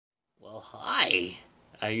Hi.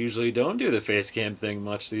 I usually don't do the face cam thing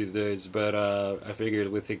much these days, but I figured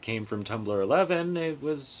with it came from Tumblr 11, it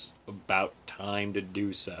was about time to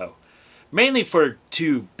do so. Mainly for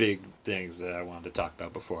two big things that I wanted to talk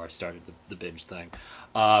about before I started the binge thing.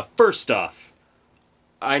 First off,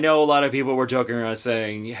 I know a lot of people were joking around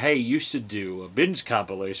saying, hey, you should do a binge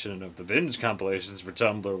compilation of the binge compilations for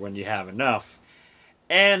Tumblr when you have enough.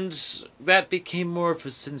 And that became more of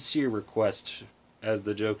a sincere request as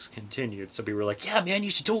the jokes continued. So people were like, yeah, man,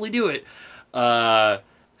 you should totally do it.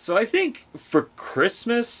 So I think for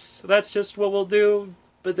Christmas, that's just what we'll do.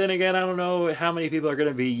 But then again, I don't know how many people are going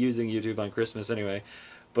to be using YouTube on Christmas anyway.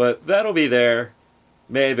 But that'll be there.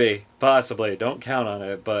 Maybe. Possibly. Don't count on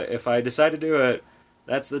it. But if I decide to do it,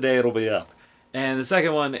 that's the day it'll be up. And the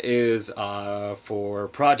second one is for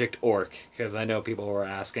Project Orc, because I know people were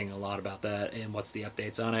asking a lot about that and what's the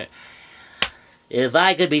updates on it. If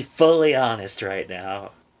I could be fully honest right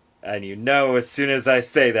now, and you know as soon as I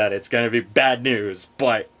say that it's going to be bad news,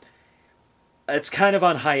 but it's kind of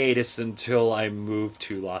on hiatus until I move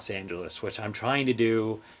to Los Angeles, which I'm trying to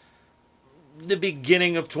do the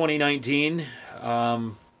beginning of 2019.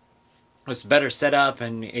 Was better set up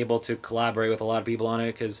and able to collaborate with a lot of people on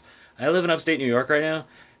it, because I live in upstate New York right now,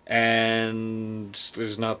 and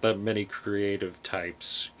there's not that many creative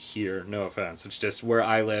types here, no offense. It's just where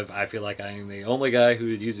I live, I feel like I am the only guy who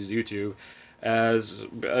uses YouTube as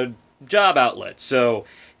a job outlet, so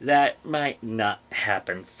that might not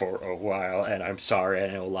happen for a while, and I'm sorry. I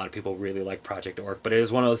know a lot of people really like Project Orc, but it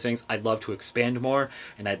is one of those things I'd love to expand more,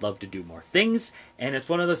 and I'd love to do more things, and it's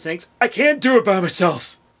one of those things I can't do it by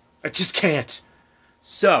myself. I just can't.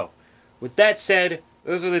 So, with that said,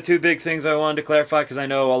 those are the two big things I wanted to clarify, because I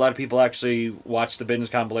know a lot of people actually watch the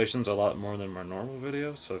binge compilations a lot more than my normal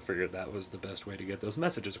videos, so I figured that was the best way to get those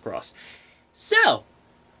messages across. So,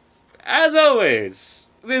 as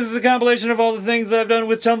always, this is a compilation of all the things that I've done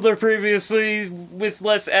with Tumblr previously, with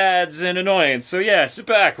less ads and annoyance. So yeah, sit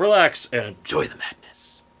back, relax, and enjoy the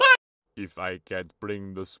madness. Bye! If I can't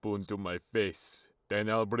bring the spoon to my face,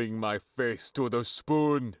 then I'll bring my face to the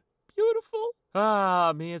spoon. Beautiful.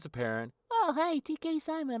 Ah, me as a parent. Oh, hey, TK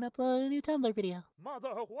Simon uploaded a new Tumblr video. Mother,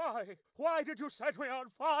 why? Why did you set me on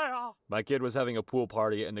fire? My kid was having a pool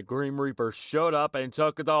party and the Grim Reaper showed up and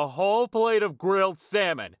took the whole plate of grilled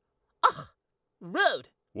salmon. Ugh, rude.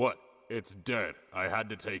 What? It's dead. I had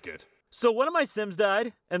to take it. So one of my Sims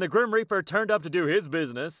died, and the Grim Reaper turned up to do his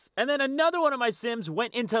business, and then another one of my Sims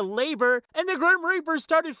went into labor, and the Grim Reaper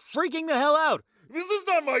started freaking the hell out. This is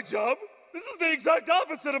not my job. This is the exact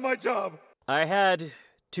opposite of my job. I had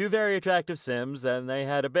two very attractive Sims, and they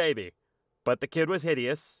had a baby. But the kid was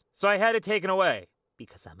hideous, so I had it taken away,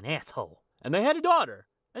 because I'm an asshole. And they had a daughter,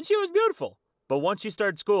 and she was beautiful. But once she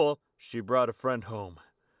started school, she brought a friend home.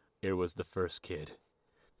 It was the first kid.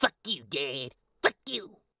 Fuck you, Dad. Fuck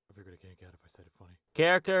you. I figured I can't get it if I said it funny.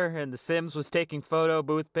 Character in The Sims was taking photo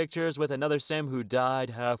booth pictures with another Sim who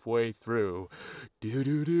died halfway through. Do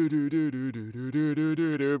do do do do do do do do do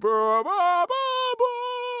do do.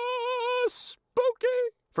 Spooky.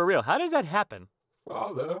 For real, how does that happen?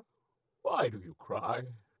 Father, why do you cry?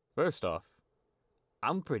 First off,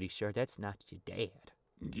 I'm pretty sure that's not your dad.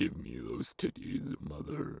 Give me those titties,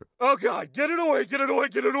 mother. Oh god, get it away, get it away,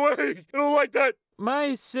 get it away! I don't like that!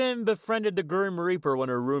 My Sim befriended the Grim Reaper when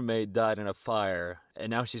her roommate died in a fire,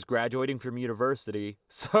 and now she's graduating from university.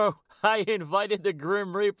 So I invited the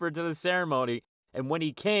Grim Reaper to the ceremony, and when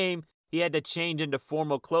he came, he had to change into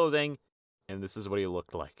formal clothing, and this is what he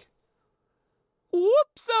looked like.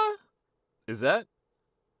 Whoopsa! Is that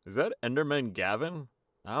Enderman Gavin?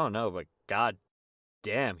 I don't know, but god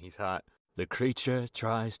damn, he's hot. The creature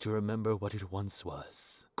tries to remember what it once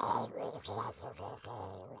was. I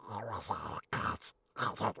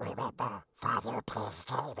don't remember. Father, please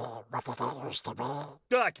tell me, what did I used to be?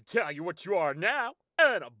 I can tell you what you are now.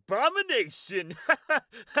 An abomination.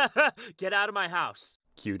 Get out of my house.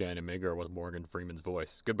 Cute anime girl with Morgan Freeman's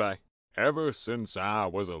voice. Goodbye. Ever since I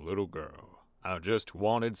was a little girl, I just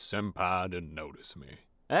wanted Senpai to notice me.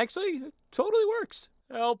 Actually, it totally works.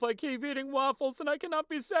 Help, I keep eating waffles and I cannot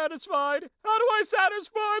be satisfied. How do I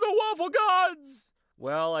satisfy the waffle gods?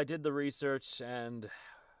 Well, I did the research and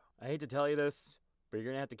I hate to tell you this, but you're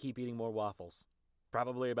gonna have to keep eating more waffles.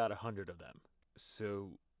 Probably about 100 of them. So,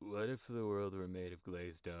 what if the world were made of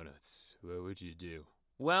glazed donuts? What would you do?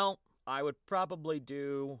 Well, I would probably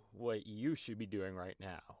do what you should be doing right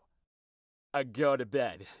now. I'd go to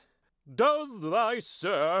bed. Does thy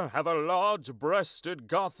sir have a large-breasted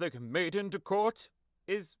gothic maiden to court?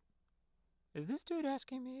 Is this dude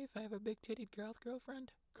asking me if I have a big-titted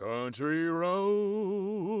girlfriend? Country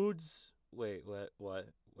roads. Wait, what?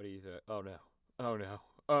 What do you say? Oh no.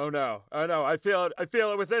 Oh no, I feel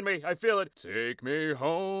it within me, I feel it. Take me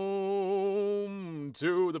home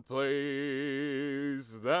to the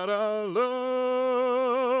place that I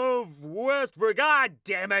love, Westford. God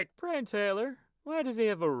damn it! Pran Taylor, why does he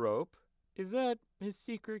have a rope? Is that his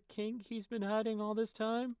secret kink he's been hiding all this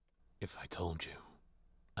time? If I told you,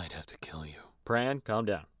 I'd have to kill you. Pran, calm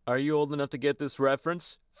down. Are you old enough to get this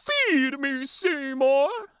reference? Feed me, Seymour!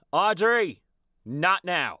 Audrey! Not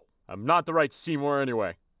now. I'm not the right Seymour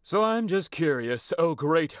anyway. So I'm just curious, oh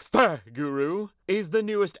great guru, is the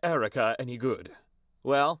newest Erica any good?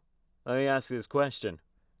 Well, let me ask this question.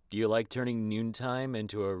 Do you like turning noontime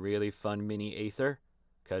into a really fun mini Aether?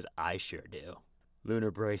 'Cause I sure do. Lunar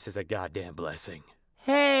Brace is a goddamn blessing.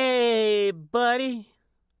 Hey, buddy.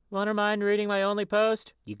 Wanna mind reading my only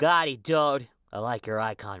post? You got it, dude. I like your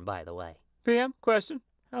icon, by the way. PM, question.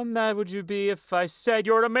 How mad would you be if I said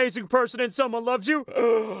you're an amazing person and someone loves you?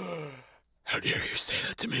 How dare you say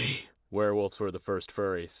that to me? Werewolves were the first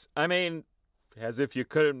furries. I mean, as if you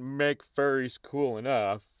couldn't make furries cool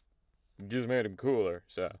enough. You just made them cooler,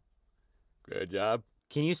 so good job.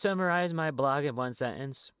 Can you summarize my blog in one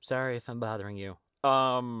sentence? Sorry if I'm bothering you.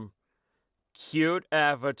 Cute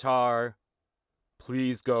avatar.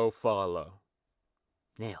 Please go follow.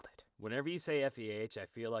 Nailed it. Whenever you say FEH, I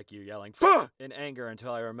feel like you're yelling "Fuh!" in anger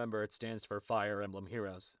until I remember it stands for Fire Emblem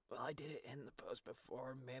Heroes. Well, I did it in the post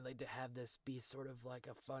before, mainly to have this be sort of like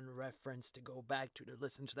a fun reference to go back to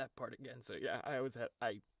listen to that part again. So yeah, I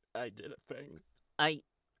did a thing. I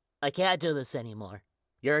can't do this anymore.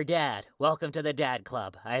 You're a dad. Welcome to the Dad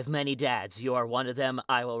Club. I have many dads. You are one of them.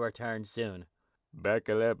 I will return soon.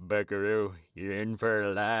 Buckle up, buckaroo. You're in for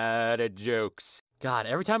a lot of jokes. God,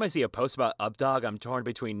 every time I see a post about Updog, I'm torn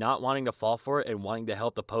between not wanting to fall for it and wanting to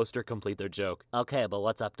help the poster complete their joke. Okay, but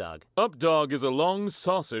what's Updog? Updog is a long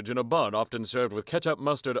sausage in a bun, often served with ketchup,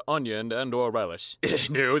 mustard, onion, and or relish.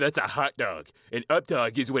 No, that's a hot dog. An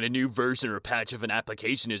Updog is when a new version or patch of an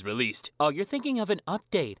application is released. Oh, you're thinking of an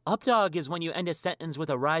update. Updog is when you end a sentence with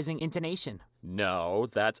a rising intonation. No,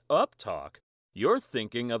 that's Uptalk. You're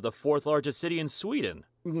thinking of the fourth largest city in Sweden.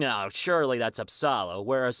 No, surely that's Uppsala,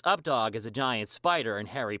 whereas Updog is a giant spider in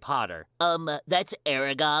Harry Potter. That's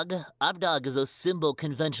Aragog. Updog is a symbol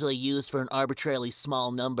conventionally used for an arbitrarily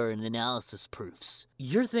small number in analysis proofs.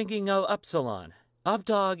 You're thinking of Upsilon.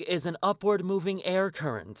 Updog is an upward moving air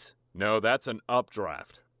current. No, that's an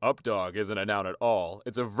updraft. Updog isn't a noun at all.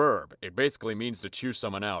 It's a verb. It basically means to chew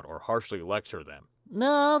someone out or harshly lecture them.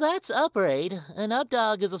 No, that's upraid. An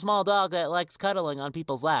updog is a small dog that likes cuddling on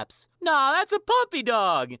people's laps. No, that's a puppy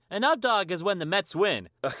dog. An updog is when the Mets win.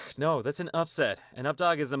 Ugh, no, that's an upset. An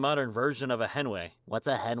updog is the modern version of a henway. What's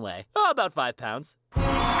a henway? Oh, about 5 pounds. Woo! We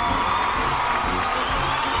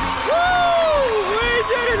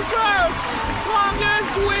did it, folks!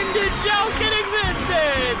 Longest winded joke in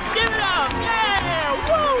existence! Give it up! Yeah!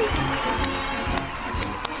 Woo!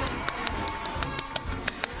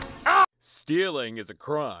 Stealing is a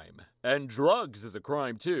crime, and drugs is a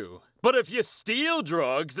crime too. But if you steal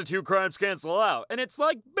drugs, the two crimes cancel out, and it's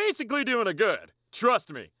like basically doing a good.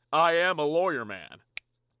 Trust me, I am a lawyer man.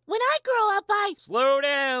 When I grow up, Slow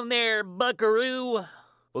down there, buckaroo.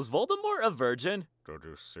 Was Voldemort a virgin? Did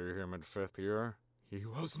you see him in 5th year? He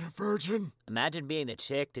wasn't a virgin. Imagine being the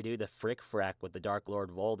chick to do the frick-frack with the Dark Lord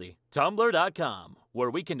Voldy. Tumblr.com, where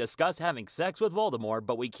we can discuss having sex with Voldemort,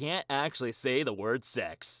 but we can't actually say the word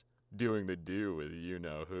sex. Doing the do with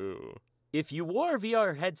you-know-who. If you wore a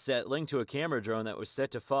VR headset linked to a camera drone that was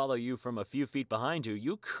set to follow you from a few feet behind you,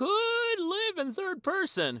 you could live in third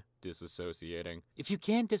person. Disassociating. If you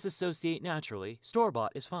can't disassociate naturally,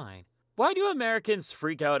 store-bought is fine. Why do Americans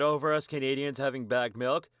freak out over us Canadians having bagged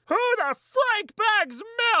milk? Who the Frank bags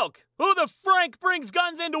milk? Who the Frank brings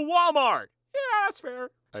guns into Walmart? Yeah, that's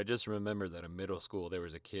fair. I just remember that in middle school there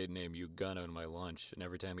was a kid named Ugana in my lunch, and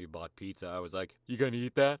every time he bought pizza, I was like, "You gonna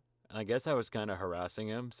eat that?" And I guess I was kind of harassing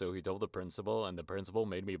him, so he told the principal, and the principal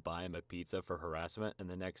made me buy him a pizza for harassment, and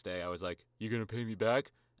the next day I was like, "You gonna pay me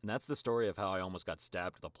back?" And that's the story of how I almost got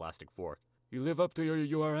stabbed with a plastic fork. You live up to your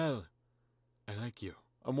URL. I like you.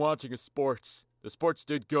 I'm watching a sports. The sports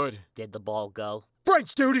did good. Did the ball go?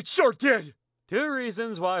 French dude, it sure did! 2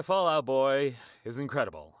 reasons why Fall Out Boy is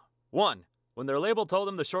incredible. 1. When their label told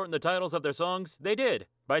them to shorten the titles of their songs, they did,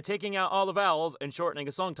 by taking out all the vowels and shortening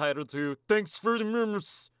a song title to Thanks for the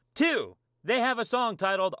Murmurs. 2. They have a song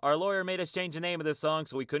titled Our Lawyer Made Us Change the Name of This Song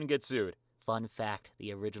So We Couldn't Get Sued. Fun fact,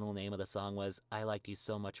 the original name of the song was I Liked You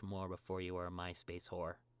So Much More Before You Were a MySpace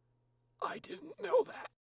Whore. I didn't know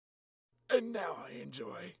that. And now I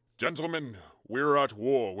enjoy. Gentlemen, we're at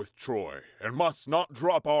war with Troy, and must not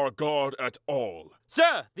drop our guard at all.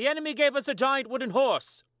 Sir, the enemy gave us a giant wooden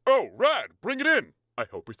horse. Oh, rad! Bring it in! I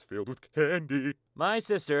hope it's filled with candy. My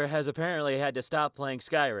sister has apparently had to stop playing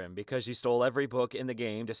Skyrim because she stole every book in the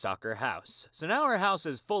game to stock her house. So now her house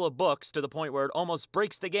is full of books to the point where it almost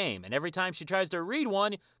breaks the game, and every time she tries to read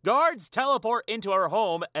one, guards teleport into her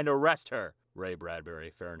home and arrest her. Ray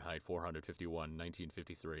Bradbury, Fahrenheit 451,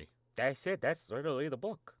 1953. That's it, that's literally the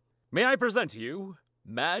book. May I present to you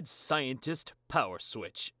Mad Scientist Power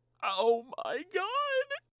Switch. Oh my god!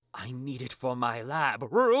 I need it for my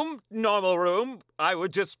lab. Room, normal room. I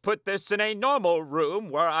would just put this in a normal room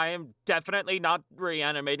where I am definitely not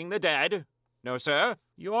reanimating the dead. No, sir.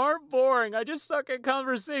 You are boring. I just suck at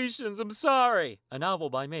conversations. I'm sorry. A novel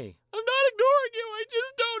by me. I'm not ignoring you. I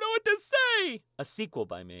just don't know what to say. A sequel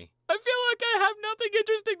by me. I feel like I have nothing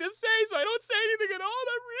interesting to say, so I don't say anything at all, and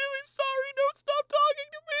I'm really sorry. Don't stop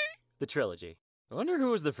talking to me. The trilogy. I wonder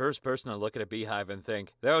who was the first person to look at a beehive and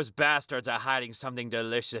think, those bastards are hiding something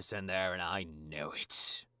delicious in there, and I know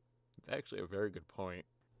it. It's actually a very good point.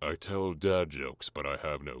 I tell dad jokes, but I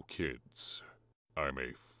have no kids. I'm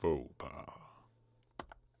a faux pas.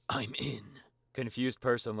 I'm in. Confused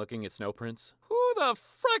person looking at snow prints. Who the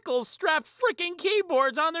freckles strapped freaking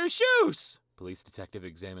keyboards on their shoes? Police detective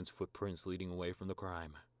examines footprints leading away from the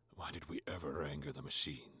crime. Why did we ever anger the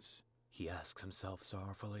machines? He asks himself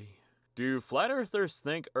sorrowfully. Do flat earthers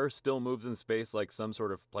think Earth still moves in space like some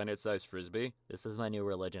sort of planet-sized frisbee? This is my new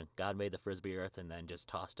religion. God made the frisbee Earth and then just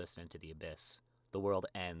tossed us into the abyss. The world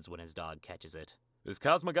ends when his dog catches it. This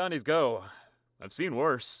Cosmogoni's go. I've seen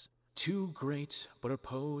worse. Two great but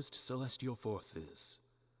opposed celestial forces.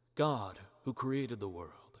 God, who created the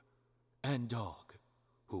world, and dog,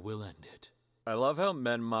 who will end it. I love how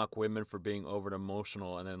men mock women for being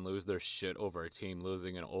over-emotional and then lose their shit over a team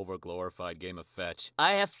losing an over-glorified game of fetch.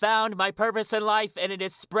 I have found my purpose in life, and it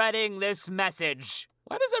is spreading this message.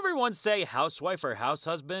 Why does everyone say housewife or house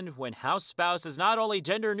husband when house spouse is not only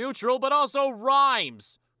gender neutral but also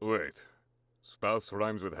rhymes? Wait. Spouse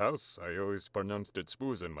rhymes with house? I always pronounced it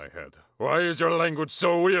spoos in my head. Why is your language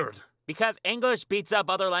so weird? Because English beats up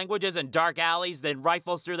other languages in dark alleys, then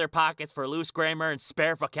rifles through their pockets for loose grammar and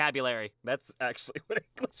spare vocabulary. That's actually what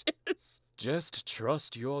English is. Just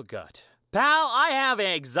trust your gut. Pal, I have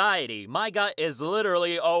anxiety. My gut is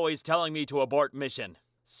literally always telling me to abort mission.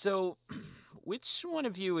 So, which one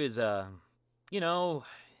of you is, the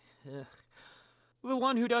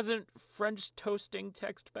one who doesn't French toasting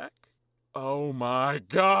text back? Oh my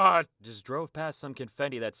god! Just drove past some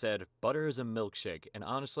confetti that said, butter is a milkshake, and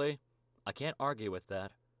honestly, I can't argue with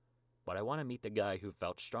that. But I want to meet the guy who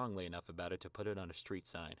felt strongly enough about it to put it on a street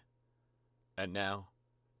sign. And now,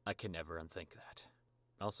 I can never unthink that.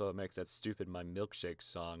 Also, it makes that stupid My Milkshake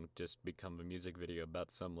song just become a music video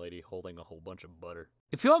about some lady holding a whole bunch of butter.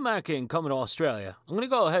 If you're American coming to Australia, I'm gonna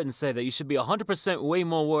go ahead and say that you should be 100% way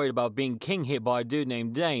more worried about being king hit by a dude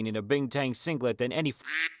named Dane in a Bing Tang singlet than any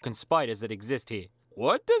f***ing spiders that exist here.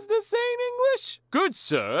 What does this say in English? Good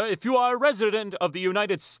sir, if you are a resident of the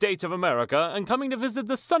United States of America and coming to visit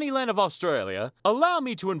the sunny land of Australia, allow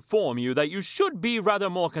me to inform you that you should be rather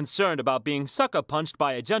more concerned about being sucker punched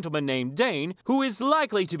by a gentleman named Dane, who is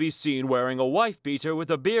likely to be seen wearing a wife beater with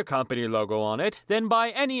a beer company logo on it, than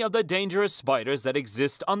by any of the dangerous spiders that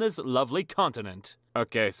exist on this lovely continent.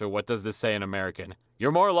 Okay, so what does this say in American?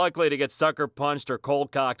 You're more likely to get sucker punched or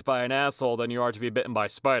cold cocked by an asshole than you are to be bitten by a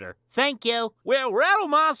spider. Thank you. Well, rattle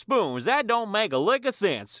my spoons, that don't make a lick of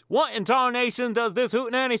sense. What in tarnation does this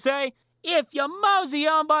hootenanny say? If you mosey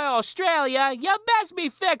on by Australia, you best be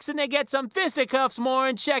fixing to get some fisticuffs more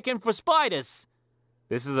and checking for spiders.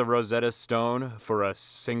 This is a Rosetta Stone for a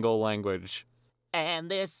single language. And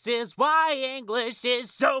this is why English is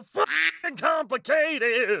so f***ing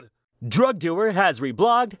complicated. Drug dealer has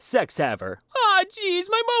reblogged sex haver. Aw, jeez,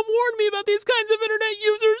 my mom warned me about these kinds of internet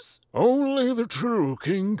users. Only the true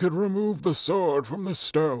king could remove the sword from the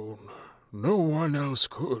stone. No one else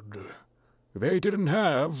could. They didn't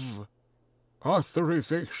have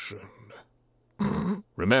authorization.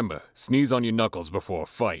 Remember, sneeze on your knuckles before a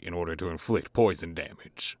fight in order to inflict poison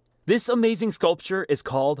damage. This amazing sculpture is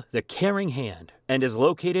called the Caring Hand and is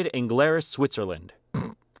located in Glarus, Switzerland.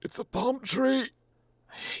 It's a palm tree.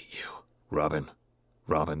 I hate you.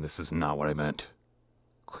 Robin, this is not what I meant.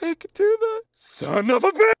 Quick to the... Son of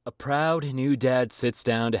a bitch! A proud new dad sits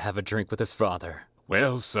down to have a drink with his father.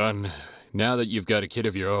 Well, son, now that you've got a kid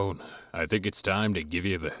of your own, I think it's time to give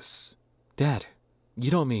you this. Dad,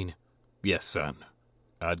 you don't mean... Yes, son,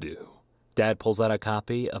 I do. Dad pulls out a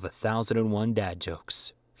copy of 1001 Dad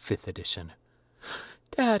Jokes, 5th edition.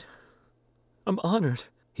 Dad, I'm honored,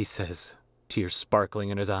 he says, tears sparkling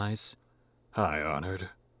in his eyes. Hi, honored,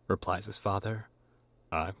 replies his father.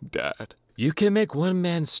 I'm Dad. You can make one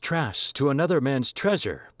man's trash to another man's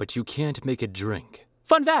treasure, but you can't make it drink.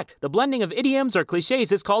 Fun fact, the blending of idioms or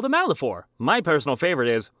cliches is called a metaphor. My personal favorite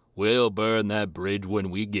is, we'll burn that bridge when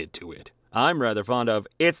we get to it. I'm rather fond of,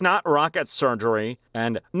 it's not rocket surgery,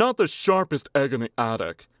 and not the sharpest egg in the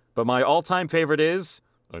attic. But my all-time favorite is,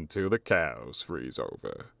 until the cows freeze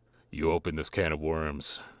over. You open this can of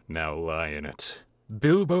worms, now lie in it.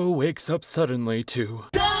 Bilbo wakes up suddenly to,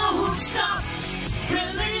 don't stop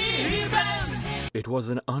believing. It was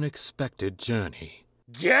an unexpected journey.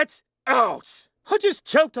 Get out! I just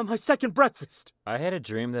choked on my second breakfast. I had a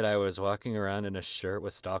dream that I was walking around in a shirt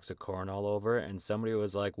with stalks of corn all over, and somebody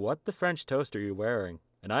was like, what the French toast are you wearing?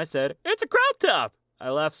 And I said, it's a crop top! I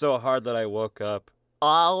laughed so hard that I woke up.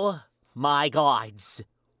 Oh my gods.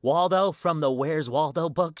 Waldo from the Where's Waldo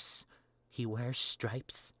books, he wears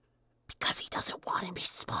stripes because he doesn't want to be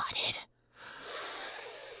spotted.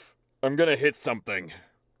 I'm gonna hit something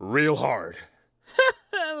real hard.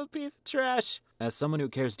 I'm a piece of trash. As someone who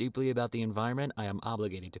cares deeply about the environment, I am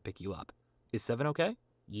obligated to pick you up. Is 7 okay?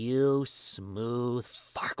 You smooth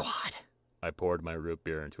farquad. I poured my root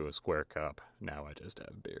beer into a square cup. Now I just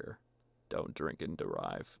have beer. Don't drink and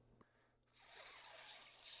derive.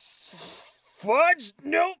 Fudge?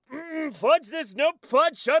 Nope. Fudge this? Nope.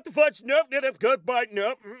 Fudge. Shut the fudge. Nope. Goodbye.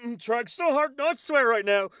 Nope. Trying so hard not to swear right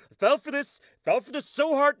now. I fell for this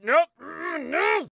so hard. Nope. No.